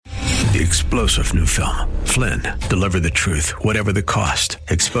The explosive new film, Flynn, deliver the truth, whatever the cost,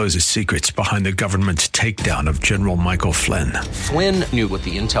 exposes secrets behind the government's takedown of General Michael Flynn. Flynn knew what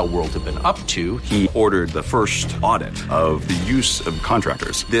the intel world had been up to. He ordered the first audit of the use of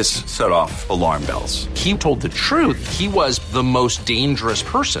contractors. This set off alarm bells. He told the truth. He was the most dangerous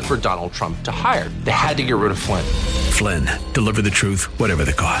person for Donald Trump to hire. They had to get rid of Flynn. Flynn, deliver the truth, whatever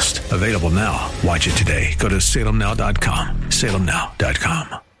the cost. Available now. Watch it today. Go to salemnow.com.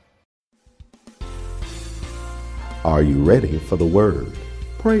 salemnow.com. Are you ready for the Word?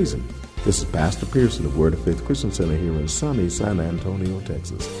 Praise Him. This is Pastor Pearson of Word of Faith Christian Center here in sunny San Antonio,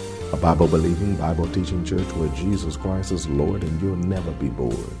 Texas. A Bible-believing, Bible-teaching church where Jesus Christ is Lord and you'll never be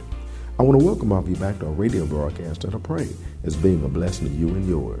bored. I want to welcome all of you back to our radio broadcast, and I pray it's being a blessing to you and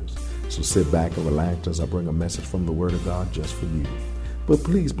yours. So sit back and relax as I bring a message from the Word of God just for you. But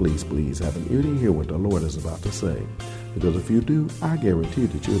please, please, please have an ear to hear what the Lord is about to say. Because if you do, I guarantee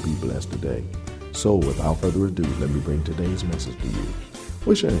that you'll be blessed today. So without further ado, let me bring today's message to you.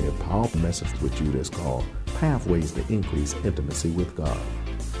 We're sharing a powerful message with you that's called Pathways to Increase Intimacy with God.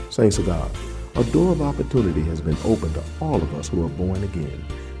 Saints of God, a door of opportunity has been opened to all of us who are born again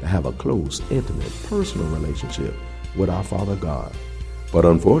to have a close, intimate, personal relationship with our Father God. But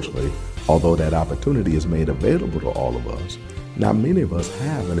unfortunately, although that opportunity is made available to all of us, not many of us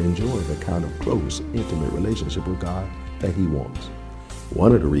have and enjoy the kind of close, intimate relationship with God that He wants.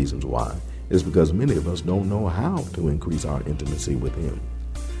 One of the reasons why is because many of us don't know how to increase our intimacy with Him.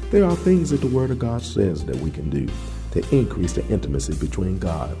 There are things that the Word of God says that we can do to increase the intimacy between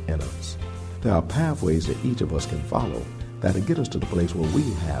God and us. There are pathways that each of us can follow that'll get us to the place where we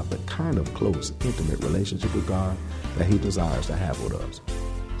have the kind of close, intimate relationship with God that He desires to have with us.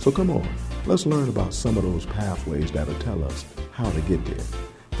 So come on, let's learn about some of those pathways that'll tell us how to get there.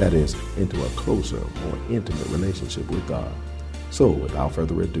 That is, into a closer, more intimate relationship with God. So without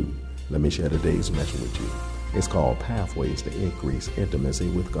further ado, let me share today's message with you. It's called Pathways to Increase Intimacy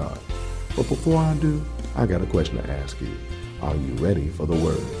with God. But before I do, I got a question to ask you. Are you ready for the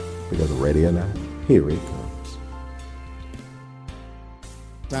Word? Because ready or not, here it comes.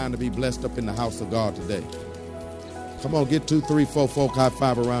 Time to be blessed up in the house of God today. Come on, get 2, 3, 4 folk high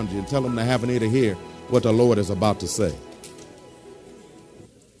five around you and tell them to have an ear to hear what the Lord is about to say.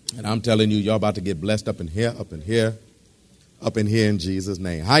 And I'm telling you, y'all about to get blessed up in here, up in here, up in here in Jesus'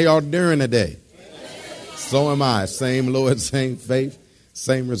 name. How y'all doing today? So am I. Same Lord, same faith,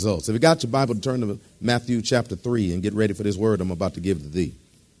 same results. If you got your Bible, turn to Matthew chapter 3 and get ready for this word I'm about to give to thee.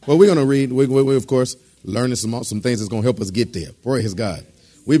 Well, we're going to read, we're of course, learning some things that's going to help us get there. Praise God.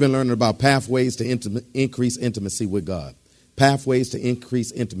 We've been learning about pathways to increase intimacy with God. Pathways to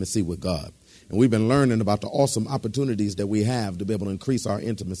increase intimacy with God. And we've been learning about the awesome opportunities that we have to be able to increase our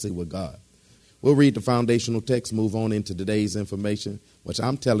intimacy with God. We'll read the foundational text, move on into today's information, which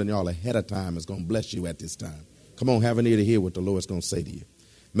I'm telling y'all ahead of time is going to bless you at this time. Come on, have an ear to hear what the Lord's going to say to you.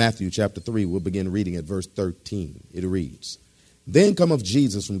 Matthew chapter 3, we'll begin reading at verse 13. It reads, Then cometh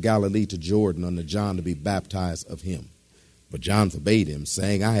Jesus from Galilee to Jordan unto John to be baptized of him. But John forbade him,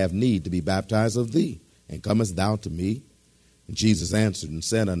 saying, I have need to be baptized of thee, and comest thou to me? And Jesus answered and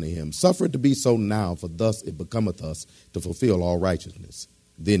said unto him, Suffer it to be so now, for thus it becometh us to fulfill all righteousness.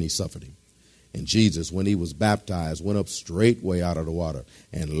 Then he suffered him. And Jesus, when he was baptized, went up straightway out of the water.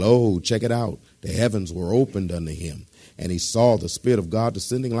 And lo, check it out, the heavens were opened unto him. And he saw the Spirit of God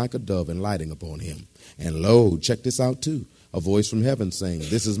descending like a dove and lighting upon him. And lo, check this out too, a voice from heaven saying,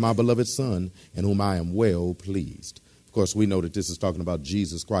 This is my beloved Son, in whom I am well pleased. Of course, we know that this is talking about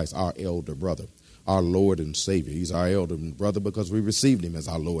Jesus Christ, our elder brother, our Lord and Savior. He's our elder brother because we received him as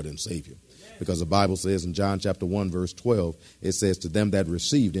our Lord and Savior. Because the Bible says in John chapter 1, verse 12, it says, To them that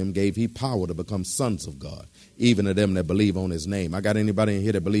received him gave he power to become sons of God, even to them that believe on his name. I got anybody in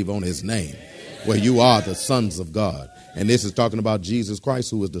here that believe on his name? Well, you are the sons of God. And this is talking about Jesus Christ,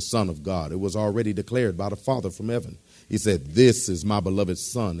 who is the Son of God. It was already declared by the Father from heaven. He said, This is my beloved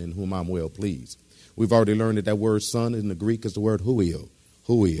Son, in whom I'm well pleased. We've already learned that word son in the Greek is the word huio.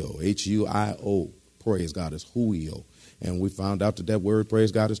 Huio, H-U-I-O. Praise God, is huio. And we found out that word,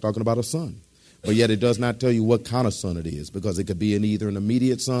 praise God, is talking about a son. But yet it does not tell you what kind of son it is, because it could be either an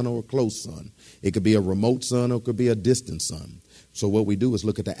immediate son or a close son. It could be a remote son or it could be a distant son. So what we do is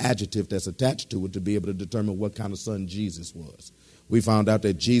look at the adjective that's attached to it to be able to determine what kind of son Jesus was. We found out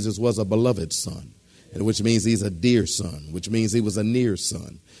that Jesus was a beloved son, which means he's a dear son, which means he was a near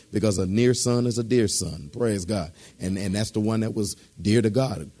son, because a near son is a dear son. Praise God. And that's the one that was dear to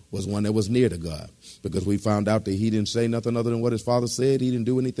God, was one that was near to God, because we found out that he didn't say nothing other than what his father said. He didn't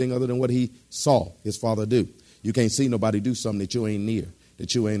do anything other than what he saw his father do. You can't see nobody do something that you ain't near,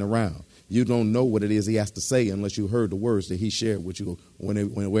 that you ain't around. You don't know what it is he has to say unless you heard the words that he shared with you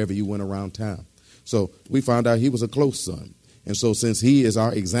whenever you went around town. So we found out he was a close son. And so since he is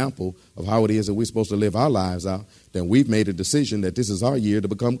our example of how it is that we're supposed to live our lives out, then we've made a decision that this is our year to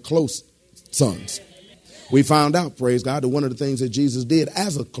become close sons. We found out, praise God, that one of the things that Jesus did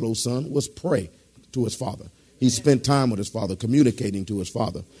as a close son was pray to his Father. He spent time with his Father, communicating to his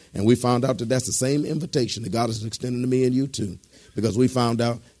Father. And we found out that that's the same invitation that God is extending to me and you too, because we found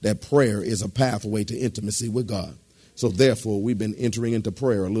out that prayer is a pathway to intimacy with God. So therefore, we've been entering into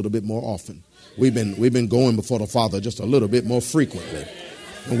prayer a little bit more often. We've been going before the Father just a little bit more frequently.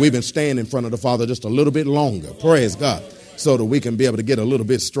 And we've been staying in front of the Father just a little bit longer. Praise God. So that we can be able to get a little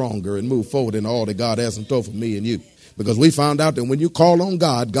bit stronger and move forward in all that God has in store for me and you. Because we found out that when you call on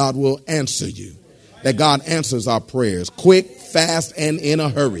God, God will answer you. That God answers our prayers quick, fast, and in a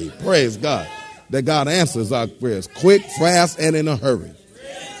hurry. Praise God. That God answers our prayers quick, fast, and in a hurry.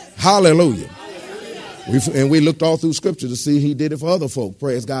 Hallelujah. And we looked all through Scripture to see he did it for other folk.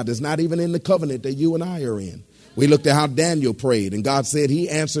 Praise God. That's not even in the covenant that you and I are in. We looked at how Daniel prayed, and God said he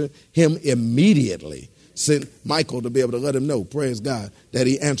answered him immediately. Sent Michael to be able to let him know, praise God, that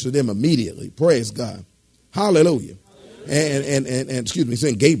he answered them immediately. Praise God. Hallelujah. And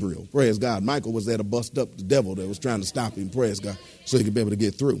sent Gabriel, praise God. Michael was there to bust up the devil that was trying to stop him, praise God, so he could be able to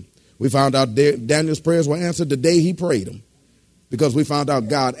get through. We found out Daniel's prayers were answered the day he prayed them, because we found out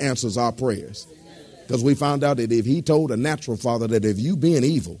God answers our prayers. Because we found out that if he told a natural father that if you being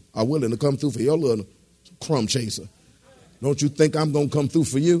evil are willing to come through for your little crumb chaser, don't you think I'm going to come through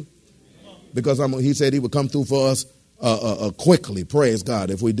for you? Because he said he would come through for us quickly, praise God,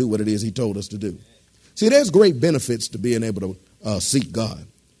 if we do what it is he told us to do. See, there's great benefits to being able to seek God.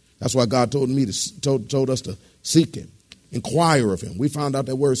 That's why God told us to seek him, inquire of him. We found out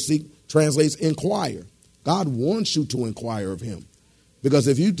that word seek translates inquire. God wants you to inquire of him. Because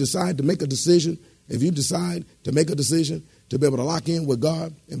if you decide to make a decision, to be able to lock in with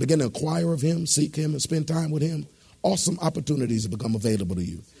God and begin to inquire of him, seek him, and spend time with him, awesome opportunities will become available to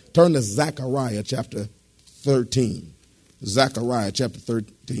you. Turn to Zechariah chapter 13. Zechariah chapter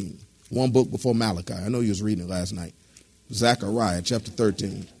 13. One book before Malachi. I know you was reading it last night. Zechariah chapter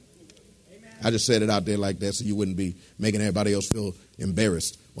 13. I just said it out there like that so you wouldn't be making everybody else feel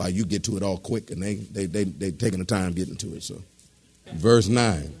embarrassed while you get to it all quick, and they taking the time getting to it. So, verse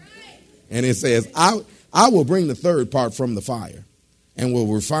 9. And it says, I will bring the third part from the fire and will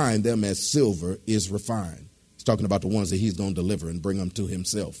refine them as silver is refined. He's talking about the ones that he's going to deliver and bring them to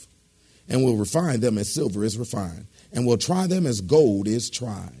himself. And will refine them as silver is refined, and will try them as gold is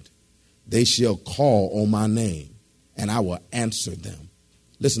tried. They shall call on my name, and I will answer them.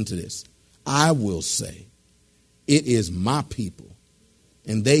 Listen to this. I will say, it is my people,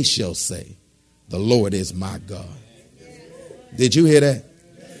 and they shall say, the Lord is my God. Did you hear that?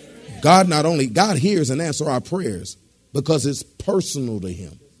 God hears and answers our prayers because it's personal to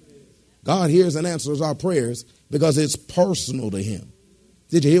him. God hears and answers our prayers because it's personal to him.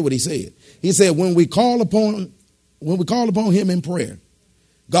 Did you hear what he said? He said, when we call upon him in prayer,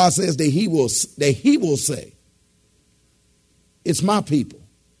 God says that he will say, it's my people.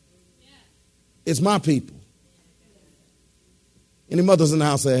 It's my people. Any mothers in the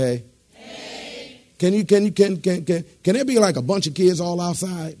house say, hey? Hey. Can there be like a bunch of kids all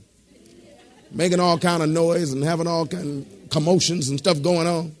outside making all kind of noise and having all kind of commotions and stuff going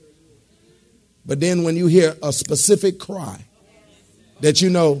on? But then when you hear a specific cry that you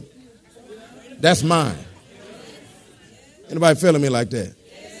know, that's mine. Anybody feeling me like that?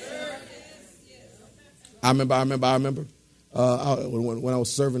 I remember when I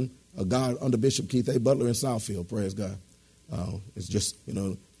was serving God under Bishop Keith A. Butler in Southfield, praise God. It's just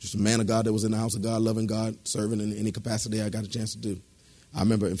a man of God that was in the house of God, loving God, serving in any capacity I got a chance to do. I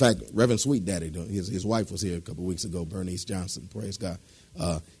remember, in fact, Reverend Sweet Daddy, his wife was here a couple of weeks ago, Bernice Johnson, praise God.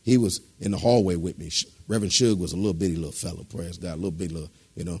 He was in the hallway with me. Reverend Shug was a little bitty little fellow, praise God, a little bitty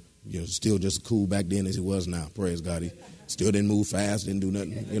little, still just cool back then as he was now, praise God. He still didn't move fast, didn't do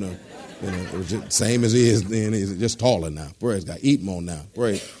nothing, it was just same as he is then. He's just taller now, praise God. Eat more now,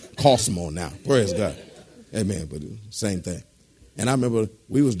 cost more now, praise God. Amen, but same thing. And I remember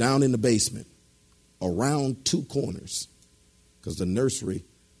we was down in the basement around two corners, because the nursery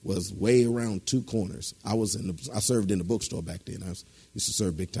was way around two corners. I served in the bookstore back then. I used to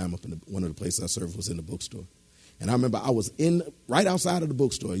serve big time up in one of the places I served was in the bookstore. And I remember I was right outside of the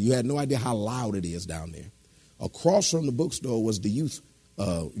bookstore. You had no idea how loud it is down there. Across from the bookstore was the youth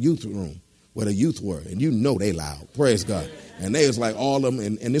room where the youth were. And they loud. Praise God. And they was like all of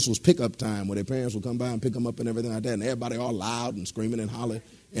them. And this was pickup time where their parents would come by and pick them up and everything like that. And everybody all loud and screaming and hollering.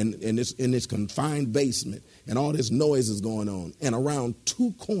 And in this confined basement, and all this noise is going on. And around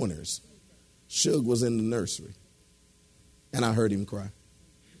two corners Suge was in the nursery, and I heard him cry.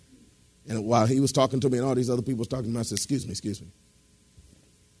 And while he was talking to me and all these other people was talking to me, I said, excuse me.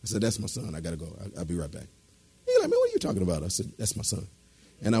 I said, that's my son. I got to go. I'll be right back. He's like, man, what are you talking about? I said, that's my son.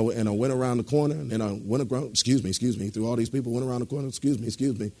 And I went around the corner, and then I went around, excuse me, through all these people, went around the corner, excuse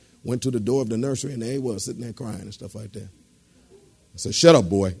me, went to the door of the nursery, and there he was sitting there crying and stuff like that. I said, shut up,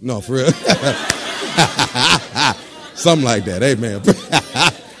 boy. No, for real. Something like that. Amen.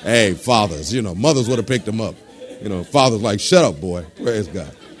 Hey, fathers, mothers would have picked him up. Fathers like, shut up, boy. Praise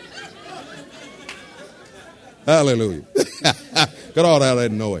God. Hallelujah. Got all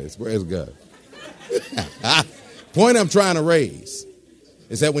that noise. Praise God. Point I'm trying to raise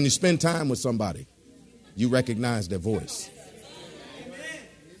is that when you spend time with somebody, you recognize their voice.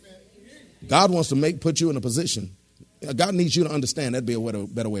 God wants to put you in a position. God needs you to understand. That'd be a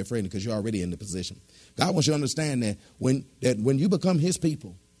better way of phrasing it, because you're already in the position. God wants you to understand that when you become his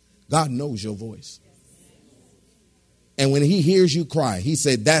people, God knows your voice. And when he hears you cry, he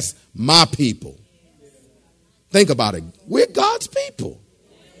said, that's my people. Think about it. We're God's people.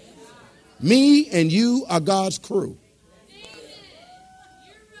 Me and you are God's crew.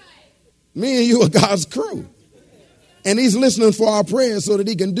 Me and you are God's crew. And he's listening for our prayers so that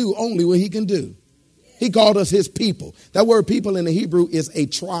he can do only what he can do. He called us his people. That word people in the Hebrew is a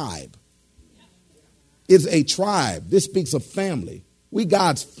tribe. It's a tribe. This speaks of family. We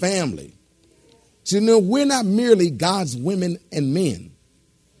God's family. So, we're not merely God's women and men.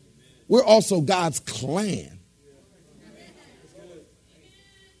 We're also God's clan.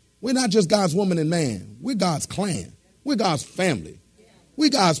 We're not just God's woman and man. We're God's clan. We're God's family. We're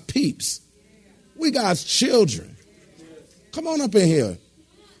God's peeps. We're God's children. Come on up in here.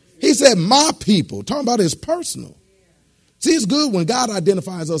 He said, my people. Talking about his personal. See, it's good when God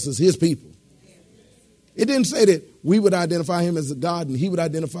identifies us as his people. It didn't say that we would identify him as a God and he would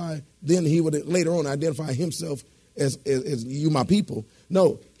identify, then he would later on identify himself as you, my people.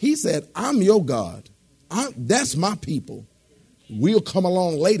 No, he said, I'm your God. That's my people. We'll come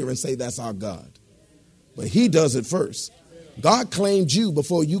along later and say that's our God. But he does it first. God claimed you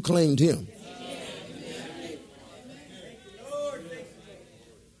before you claimed him.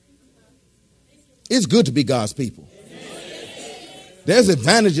 It's good to be God's people. There's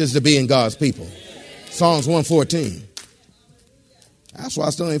advantages to being God's people. Psalms 114. That's why I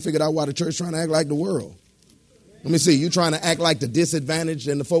still ain't figured out why the church trying to act like the world. Let me see. You trying to act like the disadvantaged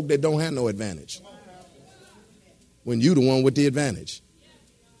and the folk that don't have no advantage. When you the one with the advantage.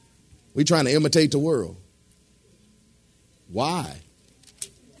 We trying to imitate the world. Why?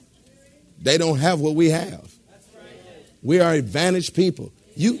 They don't have what we have. We are advantaged people.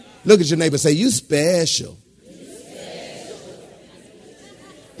 You look at your neighbor and say, you special.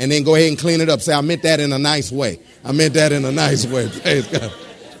 And then go ahead and clean it up. Say, I meant that in a nice way. I meant that in a nice way. Praise God.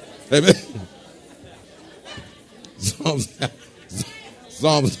 Amen. Psalms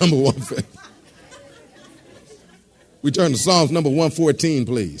number 1. We turn to Psalms number 114,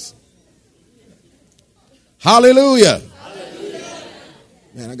 please. Hallelujah. Hallelujah.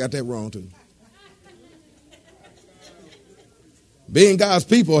 Man, I got that wrong too. Being God's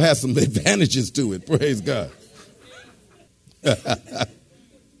people has some advantages to it. Praise God.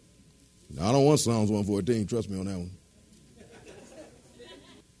 No, I don't want Psalms 114. Trust me on that one.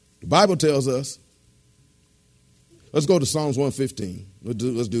 The Bible tells us. Let's go to Psalms 115.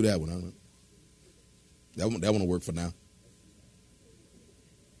 Let's do that one. That one will work for now.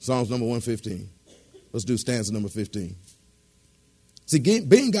 Psalms number 115. Let's do stanza number 15. See,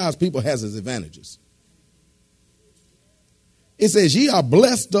 being God's people has its advantages. It says, ye are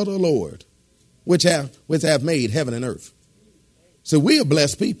blessed of the Lord, which have made heaven and earth. So we are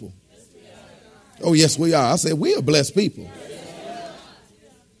blessed people. Oh, yes, we are. I said, we are blessed people.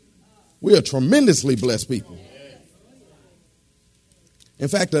 We are tremendously blessed people. In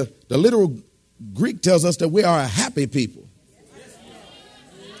fact, the literal Greek tells us that we are a happy people.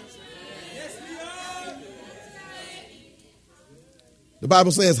 The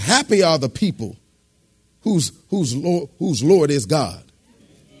Bible says, happy are the people whose Lord is God.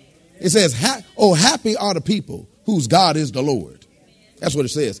 It says, happy are the people whose God is the Lord. That's what it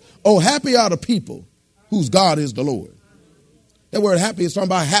says. Oh, happy are the people whose God is the Lord. That word happy is talking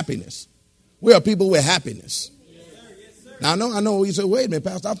about happiness. We are people with happiness. Now, I know you say, wait a minute,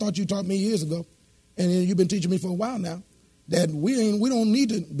 Pastor, I thought you taught me years ago, and you've been teaching me for a while now, that we don't need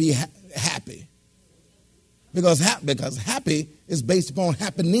to be happy. Because happy is based upon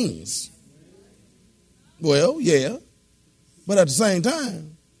happenings. Well, yeah. But at the same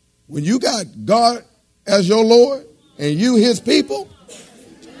time, when you got God as your Lord and you his people,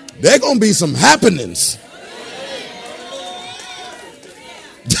 there are going to be some happenings.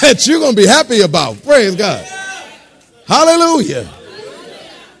 that you're going to be happy about. Praise God. Hallelujah.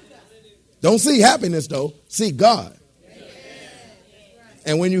 Don't see happiness, though. See God.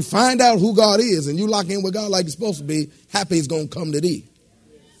 And when you find out who God is and you lock in with God like you're supposed to be, happy is going to come to thee.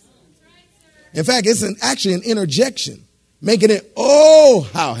 In fact, it's actually an interjection, making it, oh,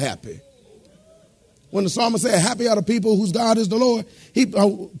 how happy. When the psalmist said, happy are the people whose God is the Lord,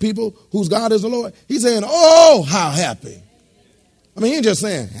 people whose God is the Lord, he's saying, oh, how happy. I mean, he ain't just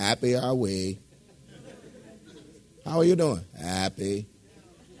saying, happy are we. How are you doing? Happy.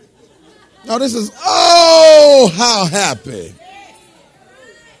 No, this is, oh, how happy.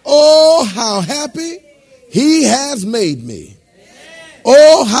 Oh, how happy he has made me.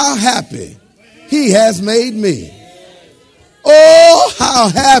 Oh, how happy he has made me. Oh, how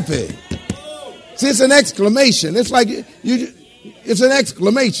happy. See, it's an exclamation. It's like it's an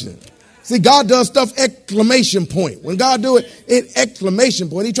exclamation. See, God does stuff exclamation point. When God do it exclamation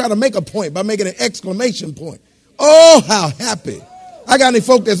point, he try to make a point by making an exclamation point. Oh, how happy. I got any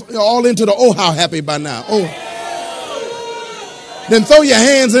folk that's all into the oh, how happy by now. Oh. Then throw your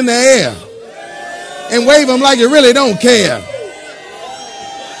hands in the air and wave them like you really don't care.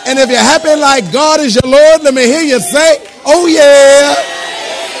 And if you're happy like God is your Lord, let me hear you say, oh yeah,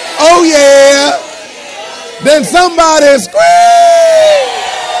 oh yeah. Then somebody scream.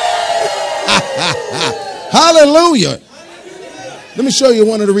 Hallelujah. Let me show you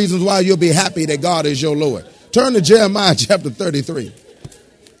one of the reasons why you'll be happy that God is your Lord. Turn to Jeremiah chapter 33.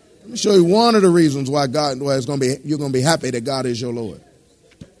 Let me show you one of the reasons why you're going to be happy that God is your Lord.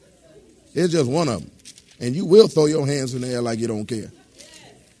 It's just one of them. And you will throw your hands in the air like you don't care.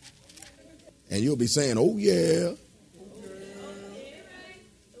 And you'll be saying, oh yeah.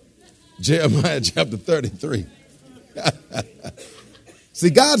 Jeremiah chapter 33. See,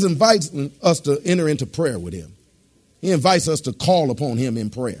 God's inviting us to enter into prayer with him. He invites us to call upon him in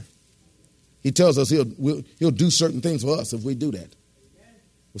prayer. He tells us he'll do certain things for us if we do that.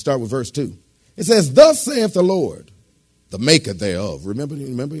 We'll start with verse 2. It says, thus saith the Lord, the maker thereof. Remember,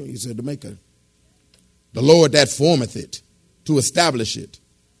 he said the maker. The Lord that formeth it, to establish it.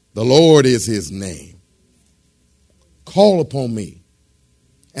 The Lord is his name. Call upon me,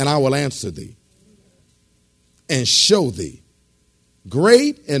 and I will answer thee, and show thee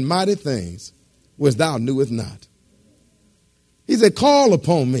great and mighty things which thou knewest not. He said, call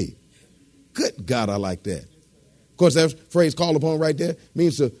upon me. Good God, I like that. Of course, that phrase call upon right there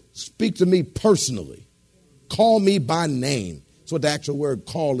means to speak to me personally. Call me by name. That's what the actual word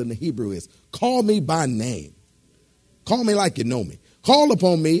call in the Hebrew is. Call me by name. Call me like you know me. Call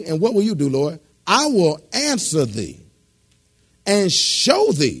upon me, and what will you do, Lord? I will answer thee and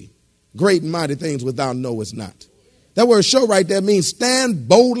show thee great and mighty things which thou knowest not. That word show right there means stand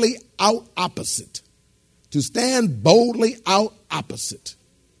boldly out opposite. To stand boldly out opposite.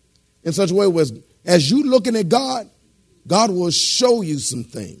 In such a way where as you looking at God, God will show you some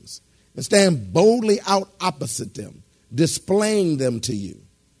things and stand boldly out opposite them, displaying them to you.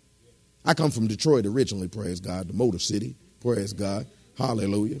 I come from Detroit originally, praise God, the Motor City, praise God,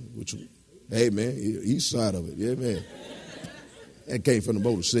 hallelujah, which, amen, east side of it, amen. That came from the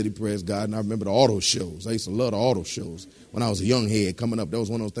Motor City, praise God, and I remember the auto shows. I used to love the auto shows. When I was a young head coming up, that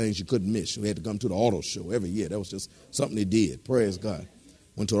was one of those things you couldn't miss. You had to come to the auto show every year. That was just something they did, praise God.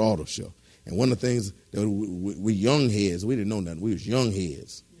 Went to the auto show. And one of the things that we young heads, we didn't know nothing. We was young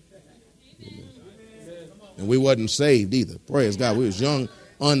heads. And we wasn't saved either. Praise God. We was young,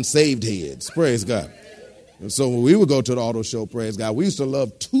 unsaved heads. Praise God. And so when we would go to the auto show, praise God, we used to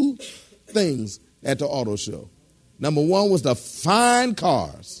love two things at the auto show. Number one was the fine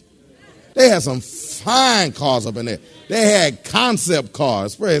cars. They had some fine cars up in there. They had concept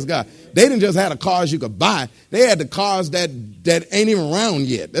cars. Praise God. They didn't just have the cars you could buy. They had the cars that ain't even around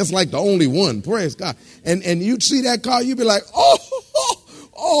yet. That's like the only one. Praise God. And you'd see that car, you'd be like,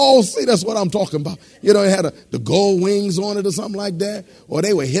 oh, see, that's what I'm talking about. You know, it had the gold wings on it or something like that. Or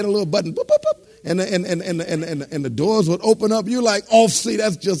they would hit a little button, boop, boop, boop, and the doors would open up. You're like, oh, see,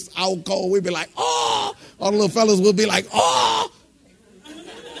 that's just out cold. We'd be like, oh. All the little fellas would be like, oh.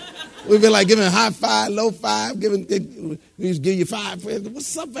 We'd be like giving high five, low five, we just give you five.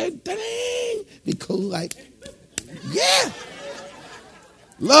 What's up, man? Dang. Be cool, like, yeah.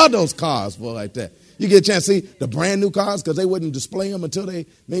 Love those cars, boy, like that. You get a chance to see the brand new cars because they wouldn't display them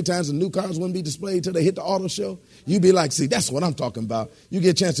many times the new cars wouldn't be displayed until they hit the auto show. You'd be like, see, that's what I'm talking about. You get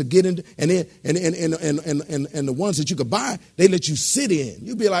a chance to get in, and the ones that you could buy, they let you sit in.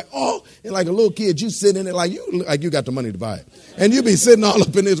 You'd be like, oh, and like a little kid, you sit in it like you got the money to buy it. And you'd be sitting all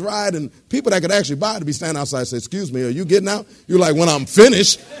up in this ride, and people that could actually buy it to be standing outside say, excuse me, are you getting out? You're like, when I'm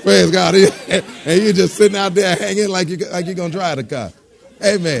finished, praise God. And you're just sitting out there hanging like you're going to drive the car.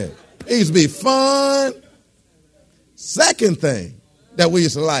 Amen. It used to be fun. Second thing that we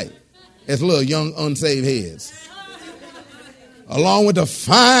used to like as little young unsaved heads, along with the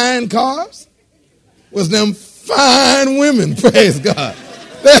fine cars, was them fine women, praise God.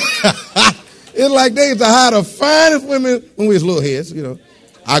 It's like they used to hire the finest women when we was little heads, you know.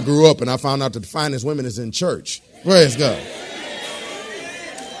 I grew up and I found out that the finest women is in church. Praise God.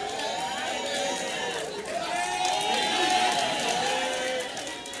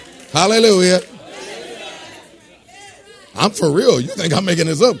 Hallelujah. I'm for real. You think I'm making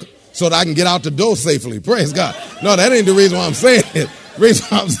this up so that I can get out the door safely. Praise God. No, that ain't the reason why I'm saying it. The reason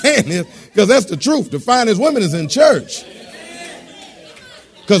why I'm saying it because that's the truth. The finest women is in church.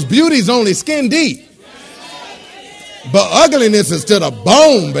 Because beauty's only skin deep. But ugliness is to the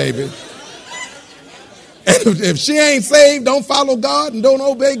bone, baby. And if she ain't saved, don't follow God and don't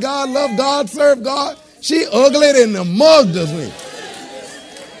obey God, love God, serve God, she ugly than the mug does me.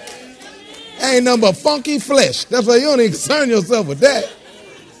 Ain't nothing but funky flesh. That's why you don't even concern yourself with that.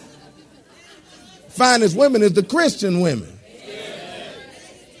 Finest women is the Christian women.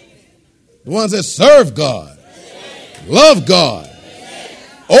 The ones that serve God, love God,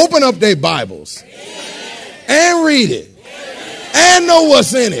 open up their Bibles and read it and know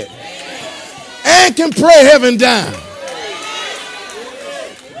what's in it and can pray heaven down.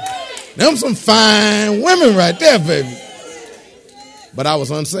 Them some fine women right there, baby. But I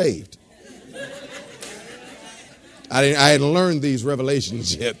was unsaved. I hadn't learned these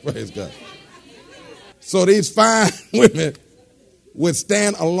revelations yet, praise God. So these fine women would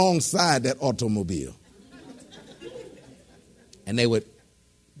stand alongside that automobile. And they would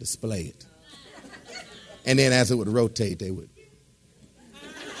display it. And then as it would rotate, they would.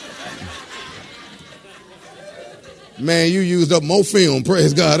 Man, you used up more film,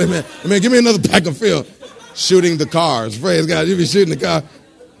 praise God. Amen. Give me another pack of film. Shooting the cars, praise God. You be shooting the car.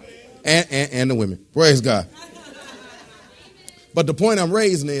 And the women, praise God. But the point I'm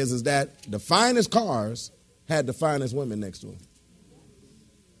raising is that the finest cars had the finest women next to them.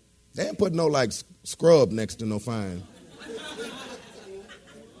 They didn't put no like scrub next to no fine.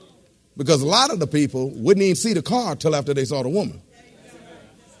 Because a lot of the people wouldn't even see the car till after they saw the woman.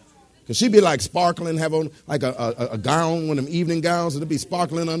 Because she'd be like sparkling, have on like a gown, one of them evening gowns, and it'd be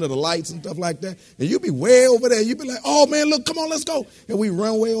sparkling under the lights and stuff like that. And you'd be way over there. You'd be like, oh man, look, come on, let's go. And we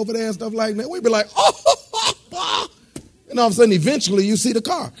run way over there and stuff like that. We'd be like, oh, and all of a sudden, eventually, you see the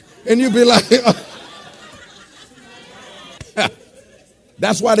car. And you'd be like,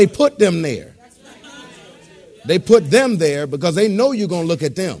 that's why they put them there. They put them there because they know you're going to look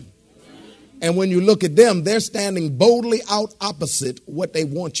at them. And when you look at them, they're standing boldly out opposite what they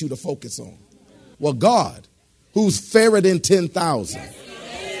want you to focus on. Well, God, who's fairer than 10,000,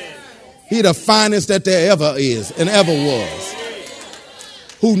 he the finest that there ever is and ever was,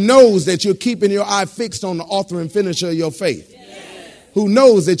 who knows that you're keeping your eye fixed on the author and finisher of your faith, who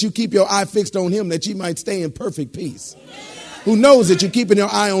knows that you keep your eye fixed on him that you might stay in perfect peace, who knows that you're keeping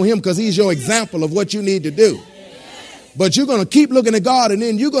your eye on him because he's your example of what you need to do. But you're going to keep looking at God, and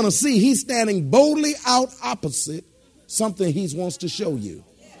then you're going to see he's standing boldly out opposite something he wants to show you.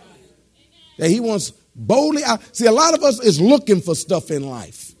 That he wants boldly out. See, a lot of us is looking for stuff in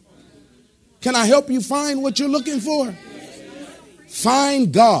life. Can I help you find what you're looking for?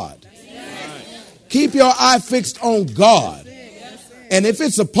 Find God. Keep your eye fixed on God. And if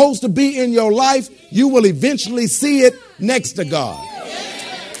it's supposed to be in your life, you will eventually see it next to God.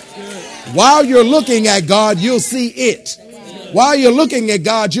 While you're looking at God, you'll see it. While you're looking at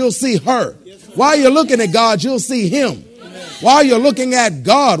God, you'll see her. While you're looking at God, you'll see him. While you're looking at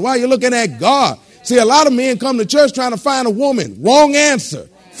God, See, a lot of men come to church trying to find a woman. Wrong answer.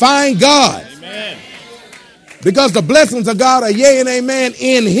 Find God. Amen. Because the blessings of God are yea and amen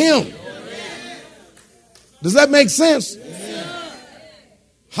in him. Does that make sense? Amen.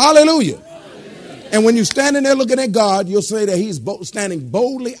 Hallelujah. And when you're standing there looking at God, you'll say that he's standing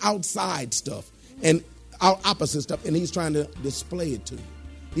boldly outside stuff and out opposite stuff, and he's trying to display it to you.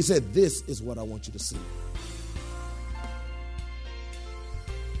 He said, this is what I want you to see.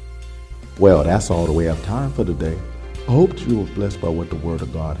 Well, that's all the way have time for today. I hope that you were blessed by what the Word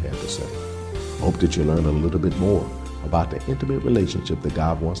of God had to say. I hope that you learned a little bit more about the intimate relationship that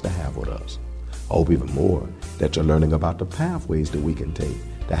God wants to have with us. I hope even more that you're learning about the pathways that we can take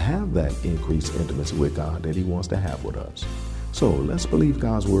to have that increased intimacy with God that he wants to have with us. So let's believe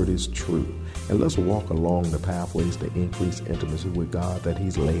God's word is true, and let's walk along the pathways to increase intimacy with God that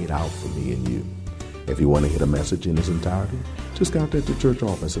he's laid out for me and you. If you want to hear the message in its entirety, just contact the church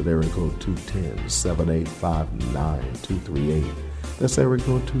office at area code 210-785-9238. That's area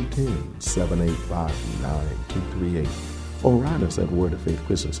code 210-785-9238. or write us at Word of Faith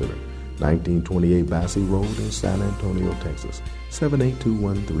Christian Center, 1928 Bassey Road in San Antonio, Texas,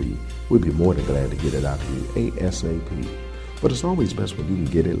 78213. We'd be more than glad to get it out to you ASAP. But it's always best when you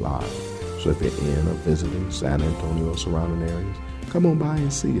can get it live. So if you're in or visiting San Antonio or surrounding areas, come on by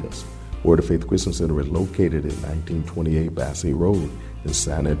and see us. Word of Faith Christian Center is located at 1928 Bassey Road in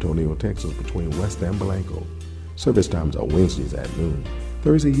San Antonio, Texas, between West and Blanco. Service times are Wednesdays at noon,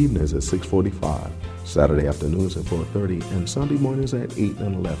 Thursday evenings at 6:45, Saturday afternoons at 4:30, and Sunday mornings at 8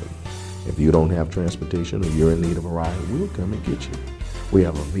 and 11. If you don't have transportation or you're in need of a ride, we'll come and get you. We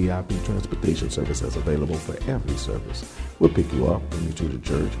have a VIP transportation service that's available for every service. We'll pick you up, bring you to the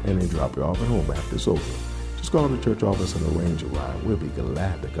church, and then drop you off at home after it's over. Just call the church office and arrange a ride. We'll be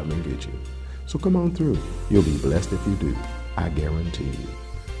glad to come and get you. So come on through. You'll be blessed if you do. I guarantee you.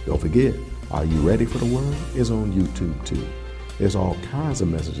 Don't forget, Are You Ready for the Word is on YouTube too. There's all kinds of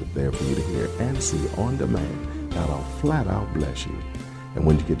messages there for you to hear and see on demand that'll flat out bless you. And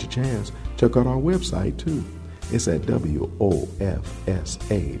when you get your chance, check out our website too. It's at WOFSA.com.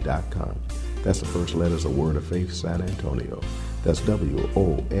 That's the first letters of Word of Faith San Antonio. That's WOFSA.com.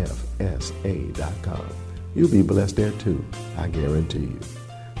 You'll be blessed there too, I guarantee you.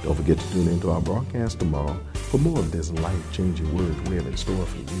 Don't forget to tune into our broadcast tomorrow for more of this life-changing word we have in store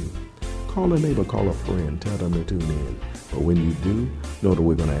for you. Call a neighbor, call a friend, tell them to tune in. But when you do, know that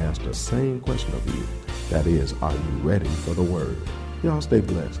we're going to ask the same question of you. That is, are you ready for the word? Y'all stay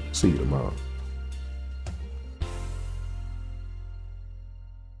blessed. See you tomorrow.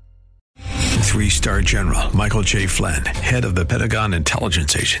 Three-star General Michael J. Flynn, head of the Pentagon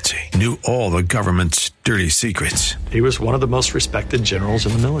Intelligence Agency, knew all the government's dirty secrets. He was one of the most respected generals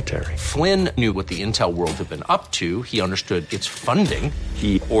in the military. Flynn knew what the intel world had been up to. He understood its funding.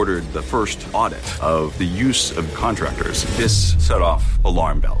 He ordered the first audit of the use of contractors. This set off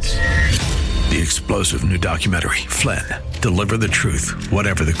alarm bells. The explosive new documentary, Flynn, Deliver the Truth,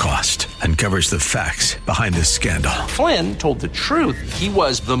 Whatever the Cost, uncovers the facts behind this scandal. Flynn told the truth. He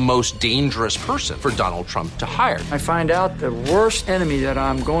was the most dangerous person for Donald Trump to hire. I find out the worst enemy that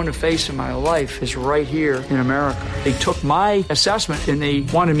I'm going to face in my life is right here in America. They took my assessment and they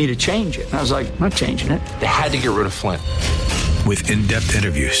wanted me to change it. And I was like, I'm not changing it. They had to get rid of Flynn. With in-depth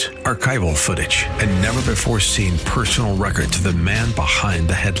interviews, archival footage, and never-before-seen personal records of the man behind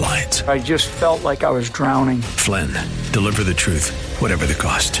the headlines. I just felt like I was drowning. Flynn, Deliver the Truth, Whatever the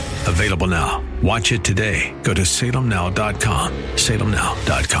Cost. Available now. Watch it today. Go to salemnow.com.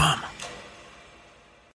 salemnow.com.